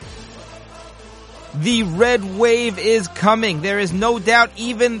The red wave is coming. There is no doubt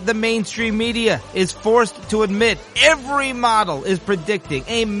even the mainstream media is forced to admit every model is predicting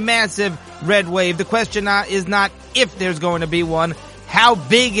a massive red wave. The question is not if there's going to be one. How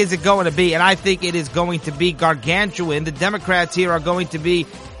big is it going to be? And I think it is going to be gargantuan. The Democrats here are going to be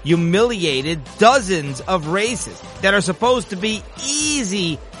humiliated. Dozens of races that are supposed to be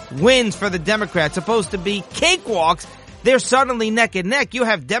easy wins for the Democrats, supposed to be cakewalks, they're suddenly neck and neck. You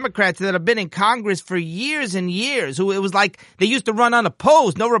have Democrats that have been in Congress for years and years who it was like they used to run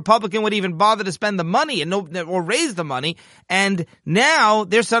unopposed. No Republican would even bother to spend the money or raise the money. And now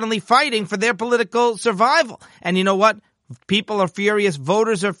they're suddenly fighting for their political survival. And you know what? People are furious.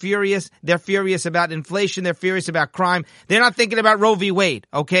 Voters are furious. They're furious about inflation. They're furious about crime. They're not thinking about Roe v. Wade,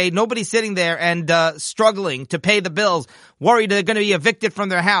 okay? Nobody's sitting there and struggling to pay the bills, worried they're going to be evicted from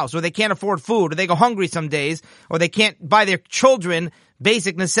their house, or they can't afford food, or they go hungry some days, or they can't buy their children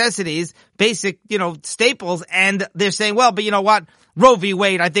basic necessities, basic, staples, and they're saying, well, but you know what? Roe v.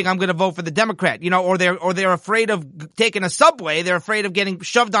 Wade, I think I'm going to vote for the Democrat, or they're afraid of taking a subway. They're afraid of getting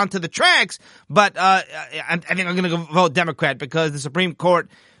shoved onto the tracks. But, I think I'm going to vote Democrat because the Supreme Court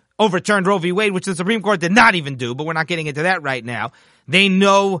overturned Roe v. Wade, which the Supreme Court did not even do, but we're not getting into that right now. They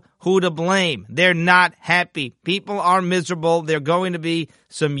know who to blame. They're not happy. People are miserable. There are going to be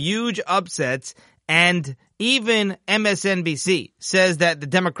some huge upsets, and even MSNBC says that the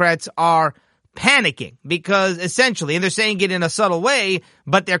Democrats are panicking because essentially, and they're saying it in a subtle way,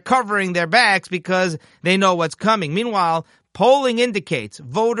 but they're covering their backs because they know what's coming. Meanwhile, polling indicates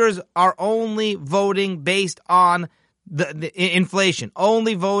voters are only voting based on the inflation,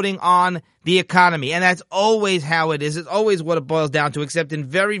 only voting on the economy. And that's always how it is. It's always what it boils down to, except in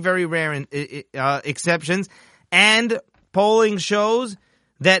very, very rare exceptions. And polling shows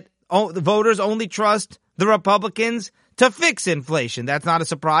that the voters only trust the Republicans to fix inflation. That's not a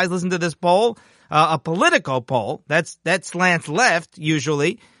surprise. Listen to this poll, a political poll that slants left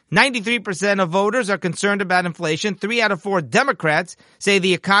usually. 93% of voters are concerned about inflation. 3 out of 4 Democrats say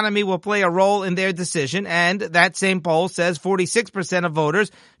the economy will play a role in their decision. And that same poll says 46% of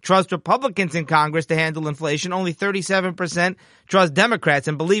voters trust Republicans in Congress to handle inflation. Only 37% trust Democrats.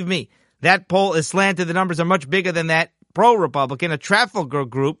 And believe me, that poll is slanted. The numbers are much bigger than that. Pro-Republican, a Trafalgar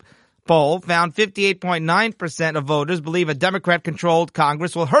Group poll found 58.9% of voters believe a Democrat-controlled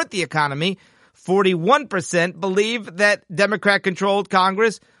Congress will hurt the economy. 41% believe that Democrat-controlled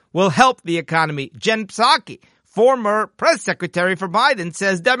Congress will help the economy. Jen Psaki, former press secretary for Biden,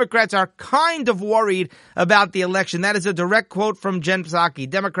 says Democrats are kind of worried about the election. That is a direct quote from Jen Psaki.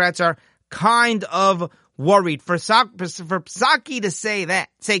 Democrats are kind of worried. For Psaki to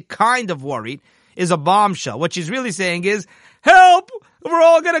say kind of worried, is a bombshell. What she's really saying is, help! We're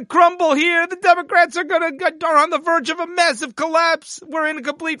all going to crumble here. The Democrats are on the verge of a massive collapse. We're in a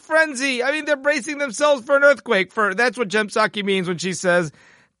complete frenzy. I mean, they're bracing themselves for an earthquake. That's what Jen Psaki means when she says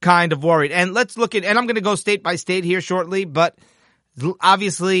kind of worried. And let's look at, and I'm going to go state by state here shortly, but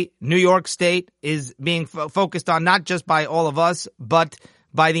obviously New York State is being focused on not just by all of us, but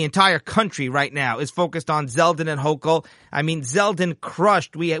by the entire country right now, is focused on Zeldin and Hochul. I mean, Zeldin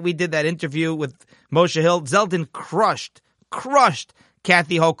crushed. We did that interview with Moshe Hill. Zeldin crushed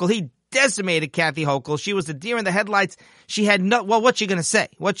Kathy Hochul. He decimated Kathy Hochul. She was the deer in the headlights. She had what's she going to say?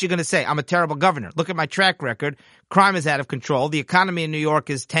 What's she going to say? I'm a terrible governor. Look at my track record. Crime is out of control. The economy in New York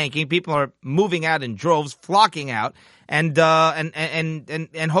is tanking. People are moving out in droves, flocking out. And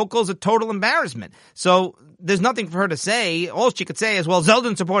Hochul's a total embarrassment. So there's nothing for her to say. All she could say is, well,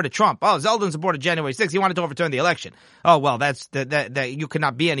 Zeldin supported Trump. Oh, Zeldin supported January 6th. He wanted to overturn the election. Oh, well, that you could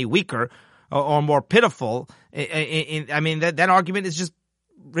not be any weaker or more pitiful. I mean, that argument is just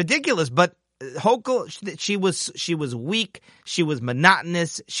ridiculous. But Hochul, she was weak. She was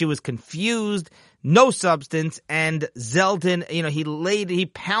monotonous. She was confused. No substance. And Zeldin, he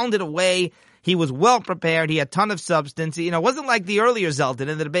pounded away. He was well prepared. He had a ton of substance. It wasn't like the earlier Zeldin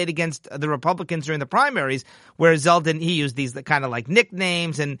in the debate against the Republicans during the primaries, where Zeldin, he used these kind of like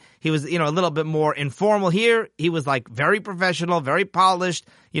nicknames and he was, a little bit more informal. Here, he was like very professional, very polished,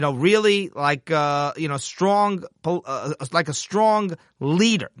 really like, strong, like a strong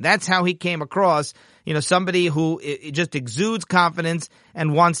leader. That's how he came across. Somebody who just exudes confidence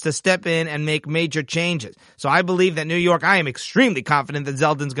and wants to step in and make major changes. So I believe that New York, I am extremely confident that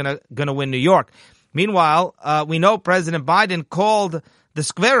Zeldin's gonna win New York. Meanwhile, we know President Biden called the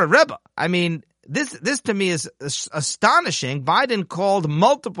Skvera Rebbe. I mean, this to me is astonishing. Biden called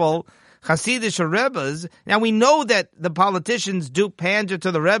multiple Hasidic Rebbes. Now we know that the politicians do pander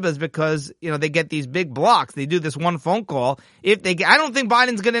to the Rebbes because, they get these big blocks. They do this one phone call. I don't think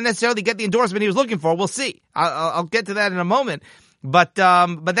Biden's going to necessarily get the endorsement he was looking for. We'll see. I'll get to that in a moment. But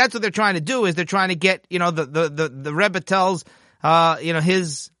that's what they're trying to do, is they're trying to get, the Rebbe tells,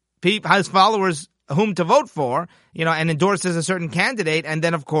 his followers whom to vote for, and endorses a certain candidate. And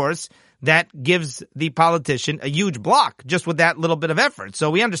then, of course, that gives the politician a huge block just with that little bit of effort. So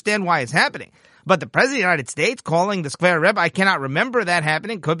we understand why it's happening. But the President of the United States calling the Square Rebbe, I cannot remember that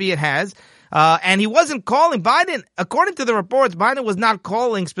happening. Could be it has. And he wasn't calling. Biden, according to the reports, Biden was not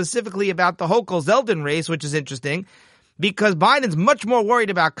calling specifically about the Hochul-Zeldin race, which is interesting, because Biden's much more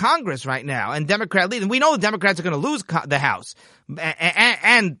worried about Congress right now and Democrat leaders. And we know the Democrats are going to lose the House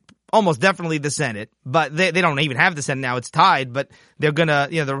and almost definitely the Senate, but they don't even have the Senate now. It's tied, but they're going to,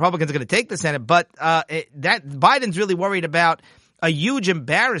 the Republicans are going to take the Senate. But that Biden's really worried about a huge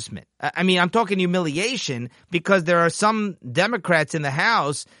embarrassment. I mean, I'm talking humiliation, because there are some Democrats in the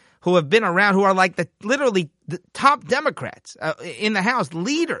House who have been around, who are like literally the top Democrats in the House,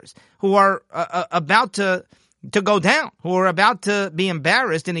 leaders who are about to go down, who are about to be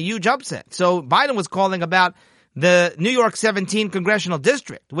embarrassed in a huge upset. So Biden was calling about the New York 17 congressional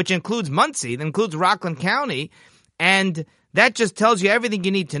district, which includes Muncie, that includes Rockland County, and that just tells you everything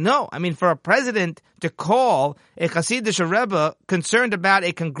you need to know. I mean, for a president to call a Hasidic Rebbe concerned about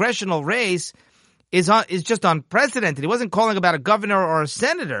a congressional race is just unprecedented. He wasn't calling about a governor or a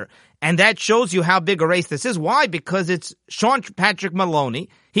senator, and that shows you how big a race this is. Why? Because it's Sean Patrick Maloney.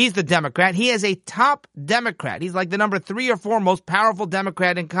 He's the Democrat. He is a top Democrat. He's like the number 3 or 4 most powerful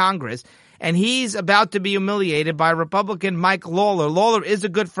Democrat in Congress, and he's about to be humiliated by Republican Mike Lawler. Lawler is a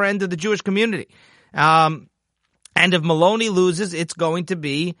good friend of the Jewish community. And if Maloney loses, it's going to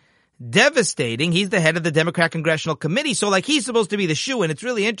be devastating. He's the head of the Democrat Congressional Committee, so he's supposed to be the shoo-in. It's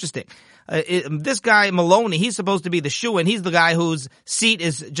really interesting. This guy Maloney, he's supposed to be the shoo-in. He's the guy whose seat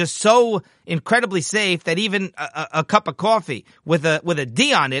is just so incredibly safe that even a cup of coffee with a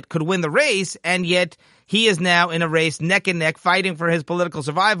D on it could win the race, and yet he is now in a race neck and neck fighting for his political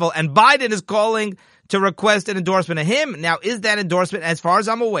survival, and Biden is calling to request an endorsement of him. Now, is that endorsement, as far as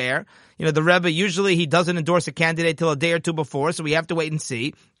I'm aware, the Rebbe, usually he doesn't endorse a candidate till a day or two before, so we have to wait and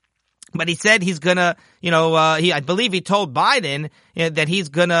see. But he said he's gonna, I believe he told Biden that he's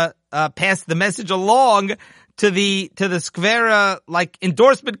gonna pass the message along to the Skvera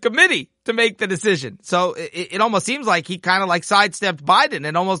endorsement committee to make the decision. So it almost seems like he kind of sidestepped Biden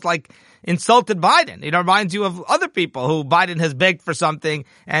and almost insulted Biden. It reminds you of other people who Biden has begged for something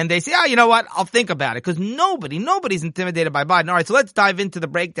and they say, you know what, I'll think about it, because nobody's intimidated by Biden. All right, so let's dive into the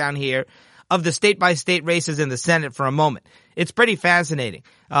breakdown here of the state-by-state races in the Senate for a moment. It's pretty fascinating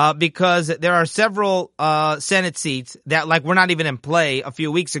because there are several Senate seats that were not even in play a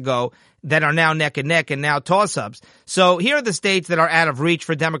few weeks ago that are now neck and neck and now toss-ups. So here are the states that are out of reach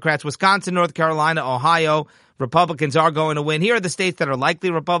for Democrats: Wisconsin, North Carolina, Ohio. Republicans are going to win. Here are the states that are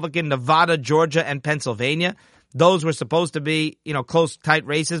likely Republican: Nevada, Georgia, and Pennsylvania. Those were supposed to be, close, tight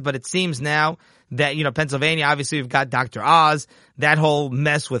races, but it seems now that, Pennsylvania, obviously we've got Dr. Oz, that whole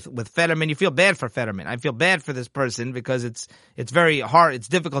mess with Fetterman. You feel bad for Fetterman. I feel bad for this person because it's very hard. It's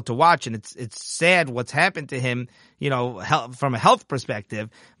difficult to watch, and it's sad what's happened to him, from a health perspective.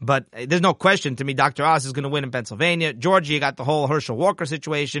 But there's no question to me Dr. Oz is going to win in Pennsylvania. Georgia, you got the whole Herschel Walker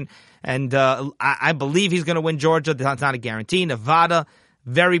situation, and I believe he's going to win Georgia. That's not a guarantee. Nevada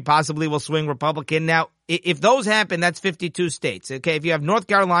very possibly will swing Republican. Now, if those happen, that's 52 states. Okay, if you have North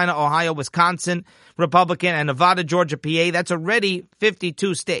Carolina, Ohio, Wisconsin, Republican, and Nevada, Georgia, PA, that's already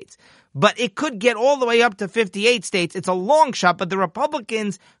 52 states. But it could get all the way up to 58 states. It's a long shot, but the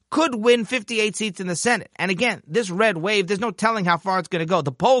Republicans could win 58 seats in the Senate. And again, this red wave, there's no telling how far it's going to go.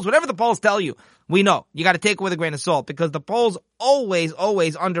 The polls, whatever the polls tell you, we know. You got to take it with a grain of salt, because the polls always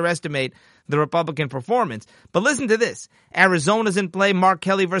underestimate the Republican performance. But listen to this. Arizona's in play. Mark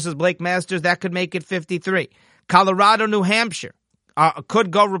Kelly versus Blake Masters. That could make it 53. Colorado, New Hampshire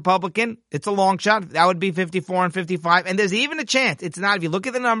could go Republican. It's a long shot. That would be 54 and 55. And there's even a chance. It's not, if you look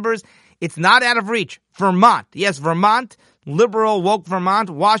at the numbers, it's not out of reach. Vermont. Yes, Vermont, liberal, woke Vermont,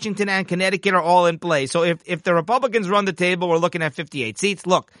 Washington, and Connecticut are all in play. So if the Republicans run the table, we're looking at 58 seats.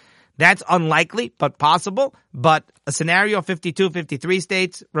 Look, that's unlikely, but possible. But a scenario, 52, 53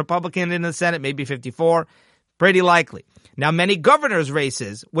 states, Republican in the Senate, maybe 54, pretty likely. Now, many governors'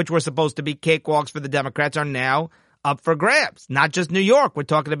 races, which were supposed to be cakewalks for the Democrats, are now up for grabs. Not just New York. We're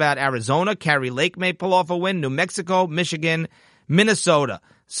talking about Arizona. Kari Lake may pull off a win. New Mexico, Michigan, Minnesota.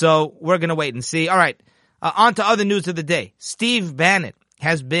 So we're going to wait and see. All right, on to other news of the day. Steve Bannon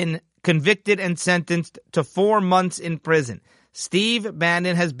has been convicted and sentenced to 4 months in prison. Steve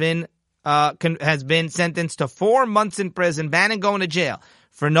Bannon has been sentenced to 4 months in prison. Bannon going to jail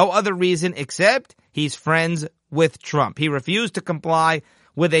for no other reason except he's friends with Trump. He refused to comply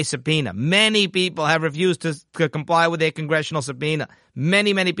with a subpoena. Many people have refused to comply with a congressional subpoena.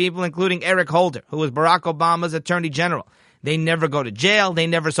 Many, many people, including Eric Holder, who was Barack Obama's attorney general. They never go to jail. They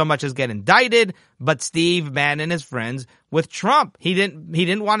never so much as get indicted. But Steve Bannon is friends with Trump. He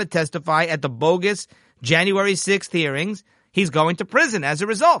didn't want to testify at the bogus January 6th hearings. He's going to prison as a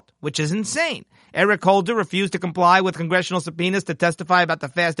result, which is insane. Eric Holder refused to comply with congressional subpoenas to testify about the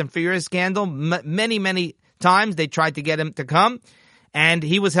Fast and Furious scandal. Many, many times they tried to get him to come, and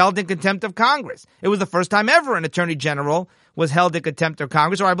he was held in contempt of Congress. It was the first time ever an attorney general was held in contempt of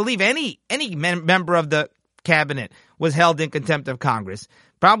Congress, or I believe any member of the cabinet was held in contempt of Congress.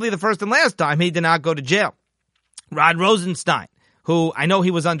 Probably the first and last time he did not go to jail. Rod Rosenstein, who I know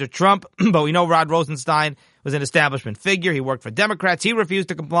he was under Trump, but we know Rod Rosenstein was an establishment figure. He worked for Democrats. He refused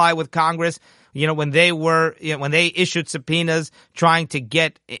to comply with Congress, when they issued subpoenas trying to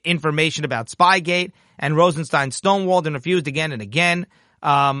get information about Spygate, and Rosenstein stonewalled and refused again and again.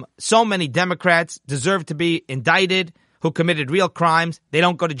 So many Democrats deserve to be indicted who committed real crimes. They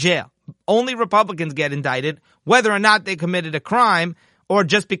don't go to jail. Only Republicans get indicted, whether or not they committed a crime or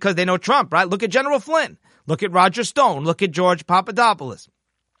just because they know Trump, right? Look at General Flynn. Look at Roger Stone. Look at George Papadopoulos.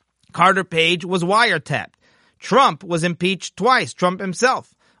 Carter Page was wiretapped. Trump was impeached twice, Trump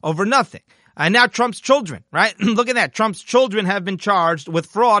himself, over nothing. And now Trump's children, right? Look at that. Trump's children have been charged with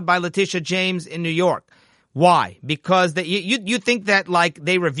fraud by Letitia James in New York. Why? Because you think that like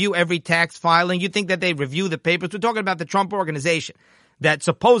they review every tax filing. You think that they review the papers. We're talking about the Trump organization that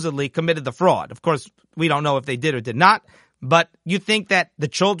supposedly committed the fraud. Of course, we don't know if they did or did not. But you think that the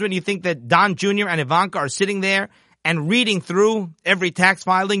children, you think that Don Jr. and Ivanka are sitting there and reading through every tax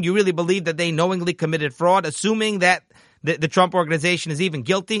filing? You really believe that they knowingly committed fraud, assuming that the Trump organization is even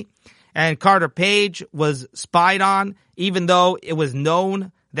guilty? And Carter Page was spied on, even though it was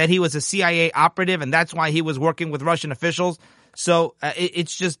known that he was a CIA operative, and that's why he was working with Russian officials. So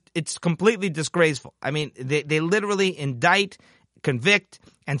it's completely disgraceful. I mean, they literally indict, convict,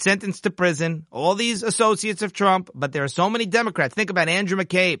 and sentence to prison all these associates of Trump, but there are so many Democrats. Think about Andrew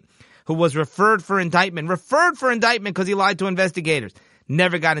McCabe, who was referred for indictment because he lied to investigators.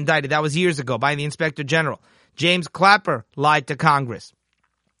 Never got indicted. That was years ago by the Inspector General. James Clapper lied to Congress.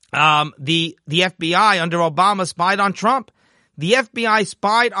 The FBI under Obama spied on Trump. The FBI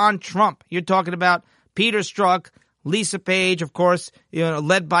spied on Trump. You're talking about Peter Strzok, Lisa Page, of course,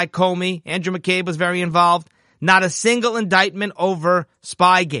 led by Comey. Andrew McCabe was very involved. Not a single indictment over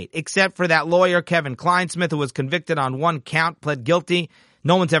Spygate, except for that lawyer, Kevin Kleinsmith, who was convicted on one count, pled guilty.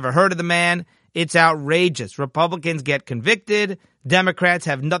 No one's ever heard of the man. It's outrageous. Republicans get convicted. Democrats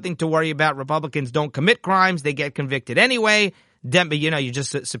have nothing to worry about. Republicans don't commit crimes. They get convicted anyway. You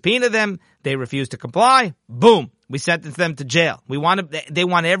just subpoena them. They refuse to comply. Boom. We sentence them to jail. They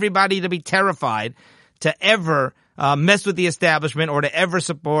want everybody to be terrified to ever mess with the establishment or to ever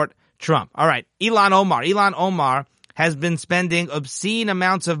support Trump. All right. Ilhan Omar. Ilhan Omar has been spending obscene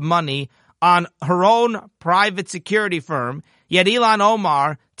amounts of money on her own private security firm. Yet Ilhan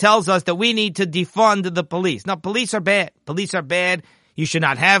Omar tells us that we need to defund the police. Now, police are bad. Police are bad. You should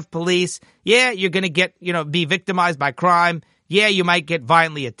not have police. Yeah, you're going to be victimized by crime. Yeah, you might get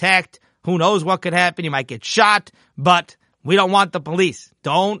violently attacked. Who knows what could happen? You might get shot, but we don't want the police.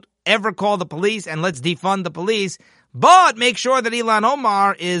 Don't ever call the police, and let's defund the police. But make sure that Ilhan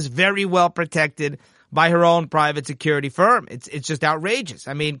Omar is very well protected by her own private security firm. It's just outrageous.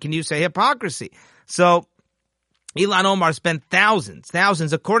 I mean, can you say hypocrisy? So Ilhan Omar spent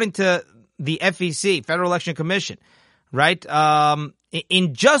thousands, according to the FEC, Federal Election Commission, right?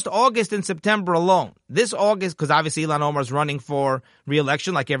 In just August and September alone. This August, because obviously Ilhan Omar's running for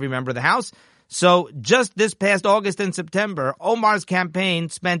re-election like every member of the House. So just this past August and September, Omar's campaign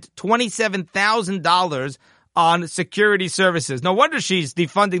spent $27,000 on security services. No wonder she's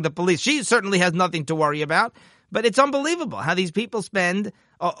defunding the police. She certainly has nothing to worry about. But it's unbelievable how these people spend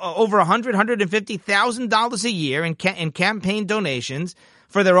over $150,000 a year in campaign donations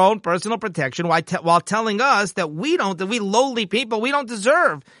for their own personal protection while telling us that we lowly people, we don't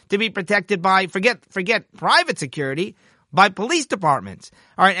deserve to be protected by, forget private security, by police departments.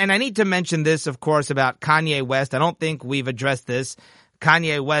 All right, and I need to mention this, of course, about Kanye West. I don't think we've addressed this.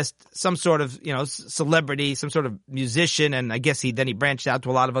 Kanye West, some sort of, celebrity, some sort of musician, and I guess he branched out to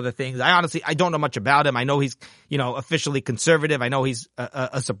a lot of other things. I don't know much about him. I know he's, officially conservative. I know he's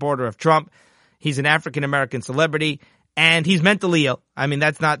a supporter of Trump. He's an African-American celebrity. And he's mentally ill. I mean,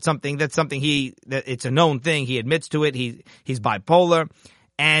 it's a known thing. He admits to it. He's bipolar.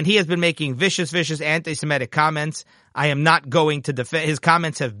 And he has been making vicious anti-Semitic comments. I am not going to defend. His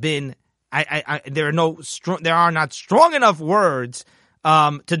comments have been, there are not strong enough words,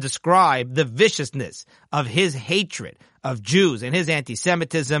 to describe the viciousness of his hatred of Jews and his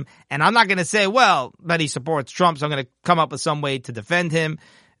anti-Semitism. And I'm not going to say, well, that he supports Trump, so I'm going to come up with some way to defend him.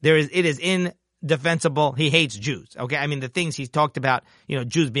 It is indefensible. He hates Jews. Okay. I mean, the things he's talked about,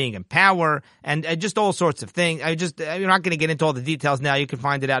 Jews being in power and just all sorts of things. You're not going to get into all the details now. You can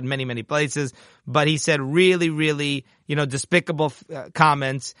find it out in many, many places. But he said really, really, despicable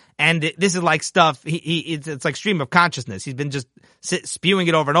comments. And this is like stuff, it's like stream of consciousness. He's been just spewing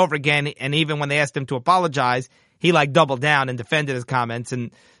it over and over again. And even when they asked him to apologize, he doubled down and defended his comments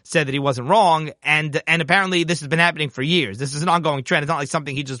and said that he wasn't wrong. And apparently this has been happening for years. This is an ongoing trend. It's not like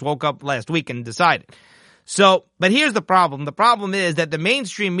something he just woke up last week and decided. So, but here's the problem. The problem is that the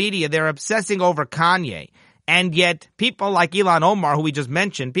mainstream media, they're obsessing over Kanye. And yet people like Ilhan Omar, who we just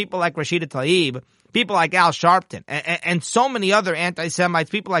mentioned, people like Rashida Tlaib, people like Al Sharpton, and so many other anti-Semites,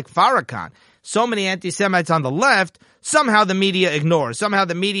 people like Farrakhan, so many anti-Semites on the left, somehow the media ignores. Somehow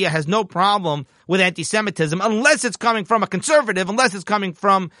the media has no problem with anti-Semitism unless it's coming from a conservative, unless it's coming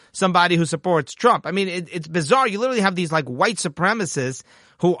from somebody who supports Trump. I mean, it's bizarre. You literally have these white supremacists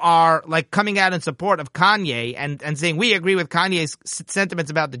who are coming out in support of Kanye and saying, we agree with Kanye's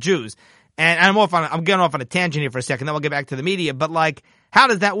sentiments about the Jews. And I'm getting off on a tangent here for a second, then we'll get back to the media. But how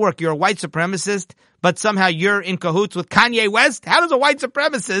does that work? You're a white supremacist, but somehow you're in cahoots with Kanye West? How does a white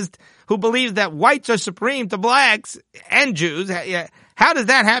supremacist who believes that whites are supreme to blacks and Jews, how does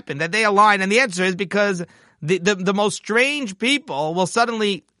that happen, that they align? And the answer is because the most strange people will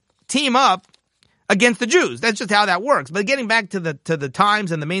suddenly team up against the Jews. That's just how that works. But getting back to the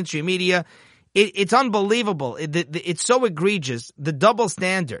Times and the mainstream media, it's unbelievable. It's so egregious. The double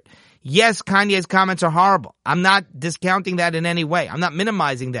standard. Yes, Kanye's comments are horrible. I'm not discounting that in any way. I'm not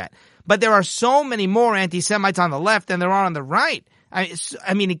minimizing that. But there are so many more anti-Semites on the left than there are on the right. I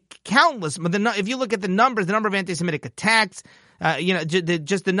mean, countless. But if you look at the numbers, the number of anti-Semitic attacks,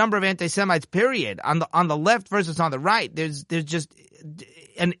 just the number of anti-Semites, period, on the left versus on the right, there's just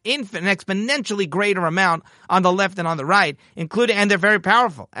an exponentially greater amount on the left than on the right, and they're very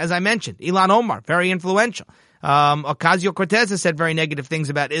powerful. As I mentioned, Ilhan Omar, very influential. Ocasio-Cortez has said very negative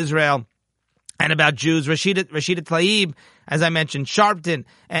things about Israel and about Jews. Rashida Tlaib, as I mentioned, Sharpton,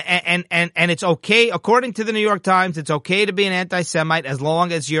 and it's okay, according to the New York Times, it's okay to be an anti-Semite as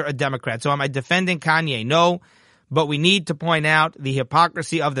long as you're a Democrat. So am I defending Kanye? No, but we need to point out the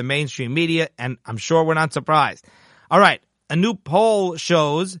hypocrisy of the mainstream media, and I'm sure we're not surprised. All right, a new poll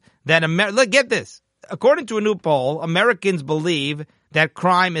shows that look, get this. According to a new poll, Americans believe that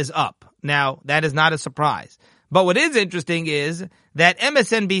crime is up. Now, that is not a surprise. But what is interesting is that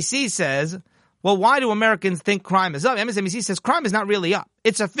MSNBC says, well, why do Americans think crime is up? MSNBC says crime is not really up.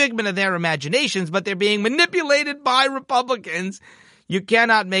 It's a figment of their imaginations, but they're being manipulated by Republicans. You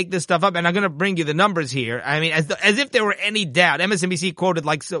cannot make this stuff up. And I'm going to bring you the numbers here. I mean, as if there were any doubt. MSNBC quoted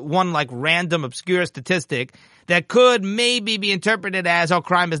one random obscure statistic that could maybe be interpreted as, oh,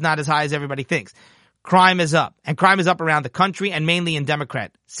 crime is not as high as everybody thinks. Crime is up. And crime is up around the country and mainly in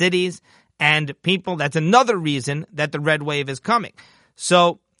Democrat cities and people. That's another reason that the red wave is coming.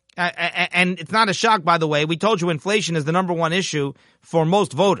 So, and it's not a shock, by the way. We told you inflation is the number one issue for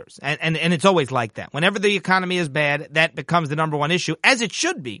most voters. And it's always like that. Whenever the economy is bad, that becomes the number one issue, as it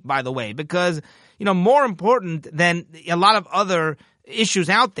should be, by the way, because, more important than a lot of other issues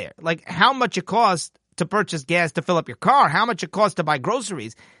out there, like how much it costs to purchase gas to fill up your car, how much it costs to buy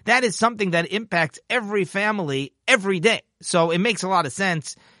groceries. That is something that impacts every family every day. So it makes a lot of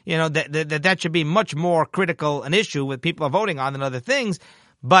sense, that should be much more critical an issue with people are voting on than other things.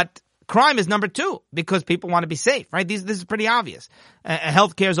 But crime is number two because people want to be safe, right? This is pretty obvious.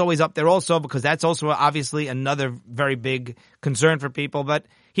 Healthcare is always up there also because that's also obviously another very big concern for people. But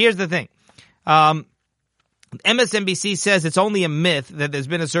here's the thing. MSNBC says it's only a myth that there's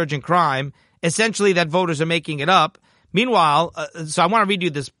been a surge in crime, essentially that voters are making it up. Meanwhile, so I want to read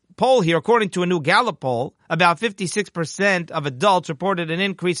you this poll here. According to a new Gallup poll, about 56% of adults reported an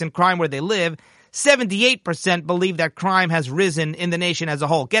increase in crime where they live. 78% believe that crime has risen in the nation as a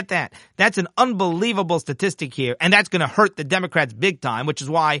whole. Get that. That's an unbelievable statistic here, and that's going to hurt the Democrats big time, which is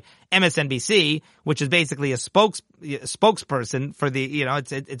why MSNBC, which is basically a spokesperson for the,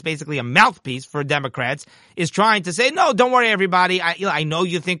 it's basically a mouthpiece for Democrats, is trying to say, no, don't worry, everybody. I know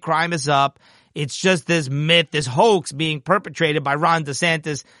you think crime is up. It's just this myth, this hoax being perpetrated by Ron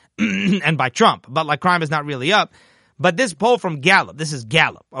DeSantis and by Trump. But crime is not really up. But this poll from Gallup, this is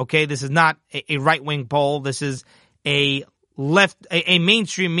Gallup, okay? This is not a right-wing poll. This is a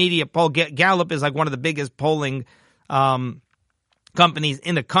mainstream media poll. Gallup is one of the biggest polling companies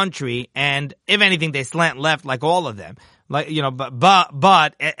in the country. And if anything, they slant left like all of them.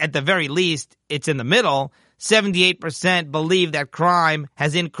 But at the very least, it's in the middle. 78% believe that crime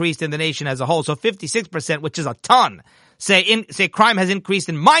has increased in the nation as a whole. So 56%, which is a ton. say crime has increased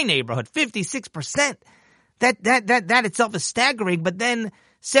in my neighborhood, 56%. That itself is staggering, but then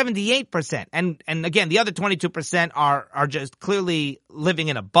 78%. And again, the other 22% are just clearly living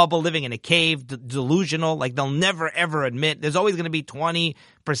in a bubble, living in a cave, delusional, like they'll never ever admit. There's always going to be 20%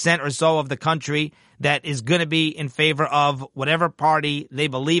 or so of the country that is going to be in favor of whatever party they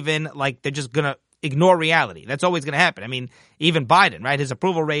believe in, like they're just going to ignore reality. That's always going to happen. I mean, even Biden, right? His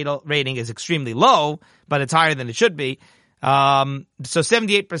approval rating is extremely low, but it's higher than it should be. So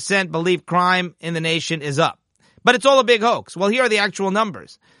 78% believe crime in the nation is up. But it's all a big hoax. Well, here are the actual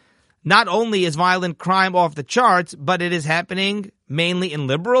numbers. Not only is violent crime off the charts, but it is happening mainly in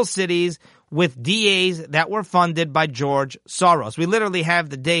liberal cities with DAs that were funded by George Soros. We literally have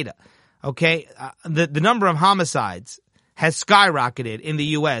the data. Okay? The number of homicides has skyrocketed in the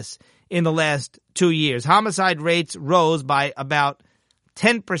U.S. in the last 2 years. Homicide rates rose by about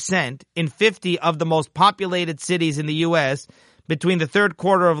 10% in 50 of the most populated cities in the U.S. between the third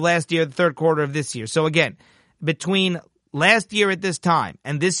quarter of last year and the third quarter of this year. So again, between last year at this time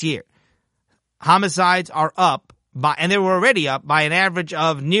and this year, homicides are up by, and they were already up by an average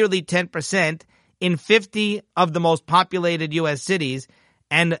of nearly 10% in 50 of the most populated U.S. cities,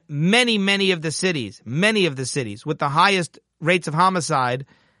 and many of the cities with the highest rates of homicide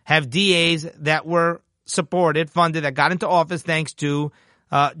have DAs that were supported, funded, that got into office thanks to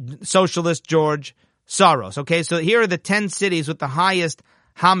socialist George Soros. Okay, so here are the 10 cities with the highest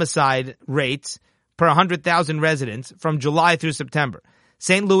homicide rates per 100,000 residents from July through September.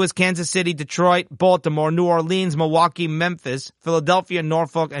 St. Louis, Kansas City, Detroit, Baltimore, New Orleans, Milwaukee, Memphis, Philadelphia,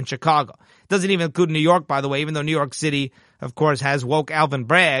 Norfolk, and Chicago. It doesn't even include New York, by the way, even though New York City, of course, has woke Alvin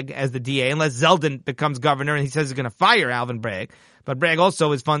Bragg as the DA, unless Zeldin becomes governor and he says he's going to fire Alvin Bragg. But Bragg also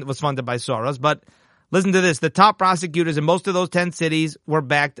was funded by Soros. But listen to this. The top prosecutors in most of those 10 cities were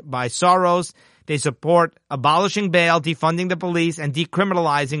backed by Soros. They support abolishing bail, defunding the police, and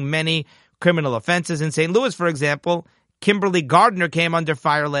decriminalizing many criminal offenses. In St. Louis, for example, Kimberly Gardner came under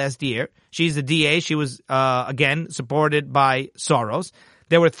fire last year. She's the DA. She was, again, supported by Soros.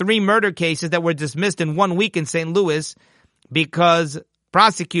 There were 3 murder cases that were dismissed in 1 week in St. Louis because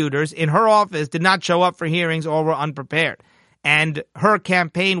prosecutors in her office did not show up for hearings or were unprepared. And her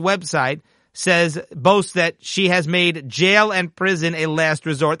campaign website boasts that she has made jail and prison a last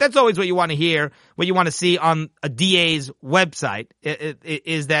resort. That's always what you want to hear, what you want to see on a DA's website,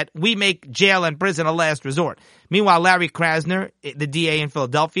 is that we make jail and prison a last resort. Meanwhile, Larry Krasner, the DA in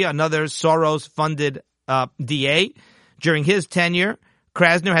Philadelphia, another Soros-funded DA, during his tenure,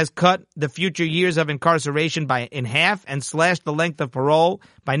 Krasner has cut the future years of incarceration in half and slashed the length of parole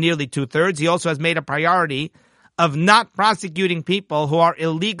by nearly 2/3. He also has made a priority of not prosecuting people who are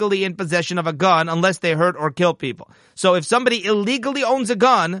illegally in possession of a gun unless they hurt or kill people. So if somebody illegally owns a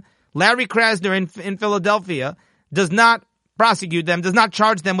gun, Larry Krasner in Philadelphia does not prosecute them, does not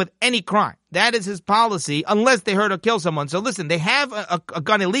charge them with any crime. That is his policy unless they hurt or kill someone. So listen, they have a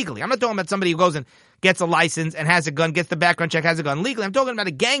gun illegally. I'm not talking about somebody who goes and gets a license and has a gun, gets the background check, has a gun legally. I'm talking about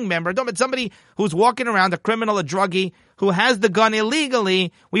a gang member. I'm talking about somebody who's walking around, a criminal, a druggie, who has the gun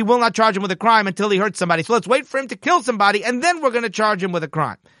illegally. We will not charge him with a crime until he hurts somebody. So let's wait for him to kill somebody, and then we're going to charge him with a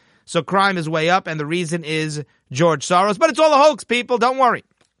crime. So crime is way up, and the reason is George Soros. But it's all a hoax, people. Don't worry.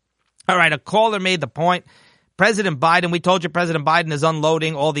 All right, a caller made the point. President Biden, we told you President Biden is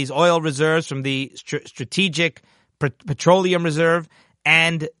unloading all these oil reserves from the Strategic Petroleum Reserve.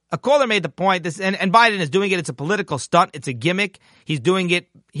 And a caller made the point, and Biden is doing it. It's a political stunt. It's a gimmick. He's doing it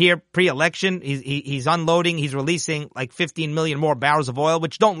here pre-election. He's unloading. He's releasing like 15 million more barrels of oil,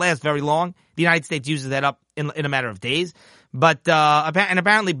 which don't last very long. The United States uses that up in a matter of days. But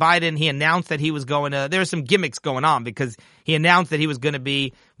apparently Biden, he announced that he was going to, there are some gimmicks going on because he announced that he was going to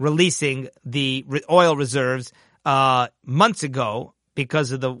be releasing the oil reserves months ago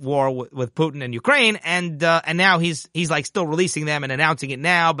because of the war with Putin and Ukraine, and now he's like still releasing them and announcing it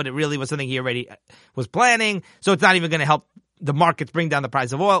now, but it really was something he already was planning, so it's not even going to help the markets bring down the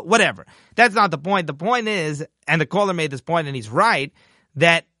price of oil, whatever. That's not the point. The point is, and the caller made this point, and he's right,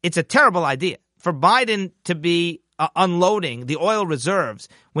 that it's a terrible idea for Biden to be unloading the oil reserves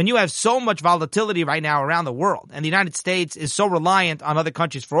when you have so much volatility right now around the world, and the United States is so reliant on other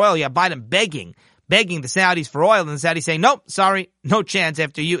countries for oil. You have Biden begging the Saudis for oil, and the Saudis saying, nope, sorry, no chance.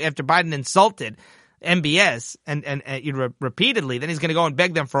 After Biden insulted MBS and repeatedly, then he's going to go and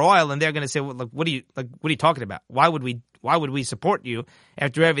beg them for oil, and they're going to say, well, look, what are you talking about? Why would we support you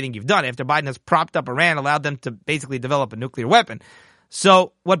after everything you've done? After Biden has propped up Iran, allowed them to basically develop a nuclear weapon.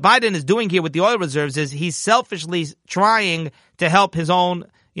 So what Biden is doing here with the oil reserves is he's selfishly trying to help his own,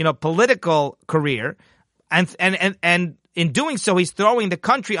 political career, and in doing so, he's throwing the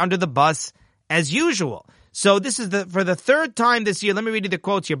country under the bus as usual. So this is for the third time this year. Let me read you the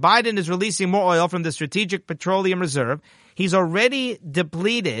quotes here. Biden is releasing more oil from the Strategic Petroleum Reserve. He's already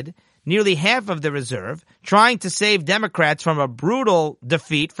depleted nearly half of the reserve, trying to save Democrats from a brutal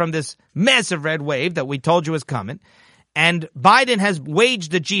defeat from this massive red wave that we told you was coming. And Biden has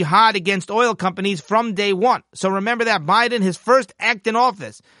waged the jihad against oil companies from day one. So remember that Biden, his first act in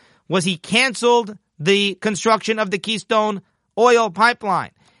office was he canceled the construction of the Keystone oil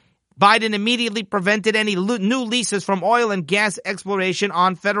pipeline. Biden immediately prevented any new leases from oil and gas exploration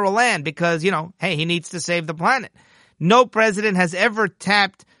on federal land because, hey, he needs to save the planet. No president has ever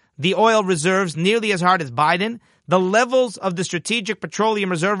tapped the oil reserves nearly as hard as Biden. The levels of the Strategic Petroleum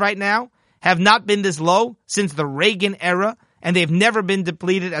Reserve right now have not been this low since the Reagan era, and they've never been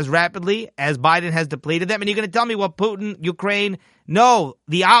depleted as rapidly as Biden has depleted them. And you're going to tell me, well, Putin, Ukraine, no,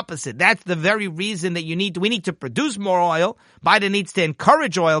 the opposite. That's the very reason that we need to produce more oil. Biden needs to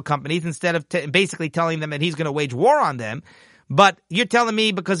encourage oil companies instead of basically telling them that he's going to wage war on them. But you're telling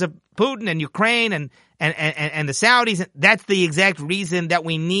me because of Putin and Ukraine and the Saudis, that's the exact reason that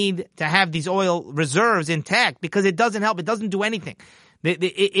we need to have these oil reserves intact, because it doesn't help. It doesn't do anything.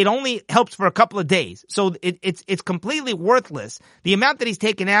 It only helps for a couple of days. So it's completely worthless. The amount that he's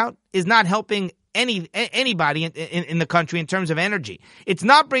taken out is not helping anybody in the country in terms of energy. It's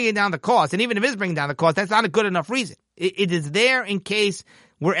not bringing down the cost. And even if it is bringing down the cost, that's not a good enough reason. It is there in case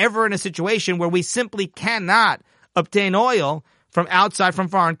we're ever in a situation where we simply cannot obtain oil from outside, from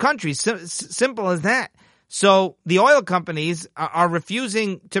foreign countries. Simple as that. So the oil companies are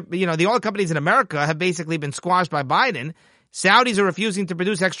refusing to, the oil companies in America have basically been squashed by Biden. Saudis are refusing to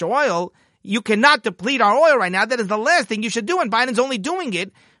produce extra oil. You cannot deplete our oil right now. That is the last thing you should do. And Biden's only doing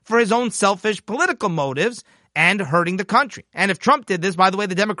it for his own selfish political motives and hurting the country. And if Trump did this, by the way,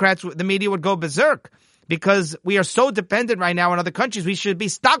 the Democrats, the media would go berserk because we are so dependent right now on other countries. We should be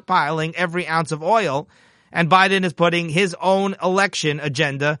stockpiling every ounce of oil. And Biden is putting his own election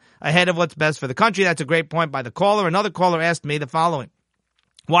agenda ahead of what's best for the country. That's a great point by the caller. Another caller asked me the following.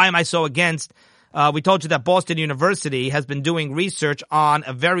 Why am I so against? We told you that Boston University has been doing research on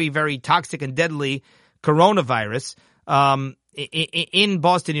a very, very toxic and deadly coronavirus in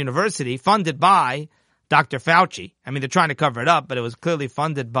Boston University, funded by Dr. Fauci. I mean, they're trying to cover it up, but it was clearly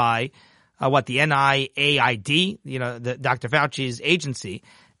funded by the NIAID, the Dr. Fauci's agency.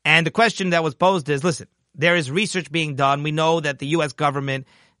 And the question that was posed is, listen, there is research being done. We know that the U.S. government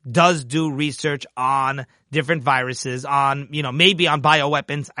does do research on different viruses, on, maybe on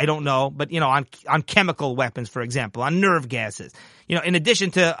bioweapons. I don't know, but, on chemical weapons, for example, on nerve gases, in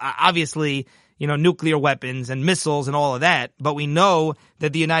addition to obviously, nuclear weapons and missiles and all of that. But we know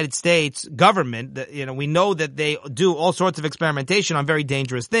that the United States government, we know that they do all sorts of experimentation on very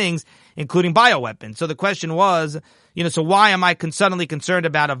dangerous things, including bioweapons. So the question was, so why am I suddenly concerned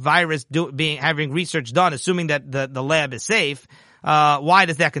about a virus having research done, assuming that the lab is safe? Why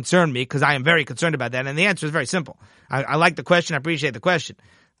does that concern me? Because I am very concerned about that. And the answer is very simple. I like the question. I appreciate the question.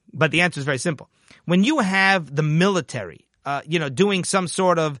 But the answer is very simple. When you have the military, doing some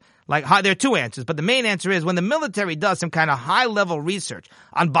sort of there are two answers, but the main answer is when the military does some kind of high level research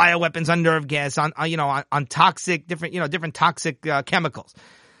on bioweapons, on nerve gas, on toxic, different toxic chemicals.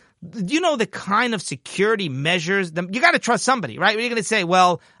 The kind of security measures, you got to trust somebody, right? You're going to say,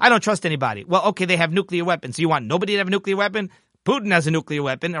 well, I don't trust anybody. Well, okay, they have nuclear weapons. So you want nobody to have a nuclear weapon? Putin has a nuclear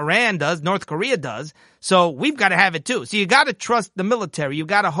weapon. Iran does. North Korea does. So we've got to have it too. So you got to trust the military. You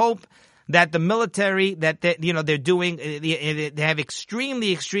got to hope that the military they're doing, they have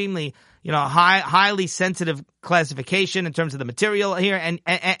extremely, highly sensitive classification in terms of the material here.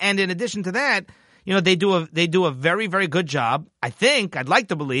 And in addition to that, they do a very, very good job. I'd like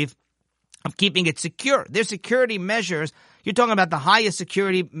to believe, of keeping it secure. Their security measures, you're talking about the highest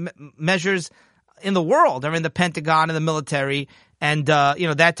security measures in the world are in the Pentagon and the military and,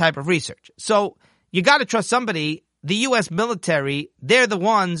 that type of research. So you got to trust somebody. The U.S. military, they're the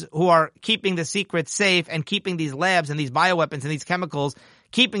ones who are keeping the secrets safe and keeping these labs and these bioweapons and these chemicals,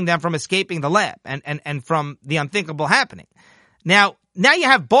 keeping them from escaping the lab and from the unthinkable happening. Now you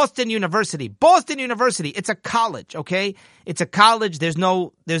have Boston University. Boston University, it's a college, okay? It's a college. There's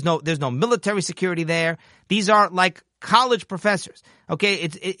no military security there. These are like college professors, okay?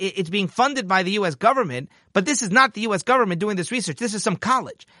 It's being funded by the U.S. government, but this is not the U.S. government doing this research. This is some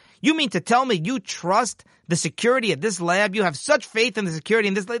college. You mean to tell me you trust the security at this lab? You have such faith in the security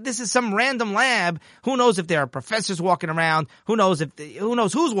in this lab? This is some random lab. Who knows if there are professors walking around? Who knows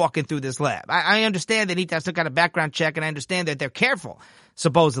who's walking through this lab? I understand they need to have some kind of background check, and I understand that they're careful,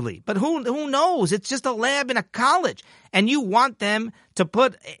 supposedly. But who knows? It's just a lab in a college. And you want them to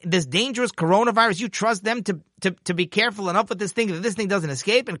put this dangerous coronavirus, you trust them to be careful enough with this thing that this thing doesn't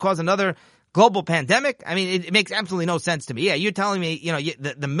escape and cause another global pandemic? I mean, it makes absolutely no sense to me. Yeah, you're telling me,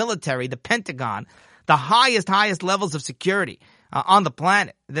 the military, the Pentagon, the highest levels of security on the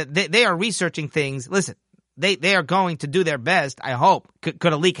planet, they are researching things. Listen, they are going to do their best, I hope.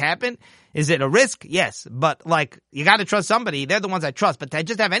 Could a leak happen? Is it a risk? Yes. But, you got to trust somebody. They're the ones I trust. But to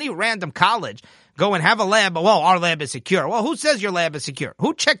just have any random college go and have a lab, well, our lab is secure. Well, who says your lab is secure?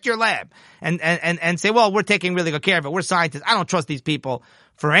 Who checked your lab? And say, well, we're taking really good care of it. We're scientists. I don't trust these people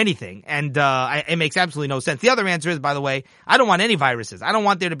for anything. And it makes absolutely no sense. The other answer is, by the way, I don't want any viruses. I don't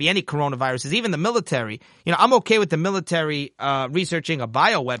want there to be any coronaviruses. Even the military. I'm okay with the military researching a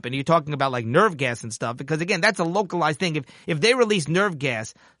bioweapon. You're talking about nerve gas and stuff, because again, that's a localized thing. If they release nerve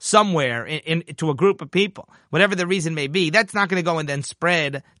gas somewhere to a group of people, whatever the reason may be, that's not going to go and then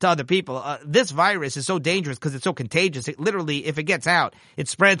spread to other people. This virus is so dangerous because it's so contagious. It literally, if it gets out, it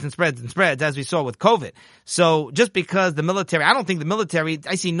spreads and spreads and spreads, as we saw with COVID. So just because the military, I don't think the military,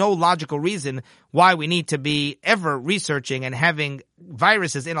 I see no logical reason why we need to be ever researching and having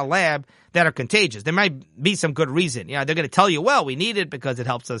viruses in a lab that are contagious. There might be some good reason. They're going to tell you, well, we need it because it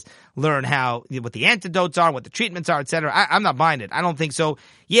helps us learn what the antidotes are, what the treatments are, etc. I'm not buying it. I don't think so.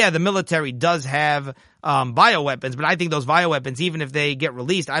 Yeah, the military does have bioweapons, but I think those bioweapons, even if they get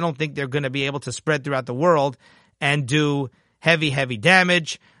released, I don't think they're going to be able to spread throughout the world and do heavy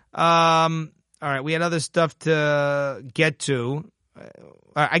damage. All right, we had other stuff to get to.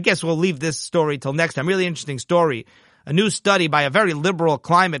 I guess we'll leave this story till next time. Really interesting story. A new study by a very liberal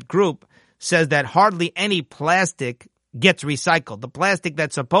climate group says that hardly any plastic gets recycled. The plastic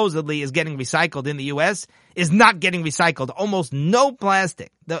that supposedly is getting recycled in the U.S. is not getting recycled. Almost no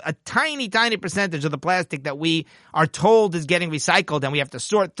plastic. A tiny percentage of the plastic that we are told is getting recycled, and we have to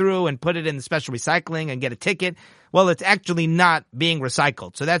sort through and put it in the special recycling and get a ticket. Well, it's actually not being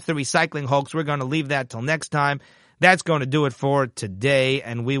recycled. So that's the recycling hoax. We're going to leave that till next time. That's going to do it for today,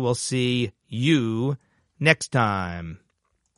 and we will see you next time.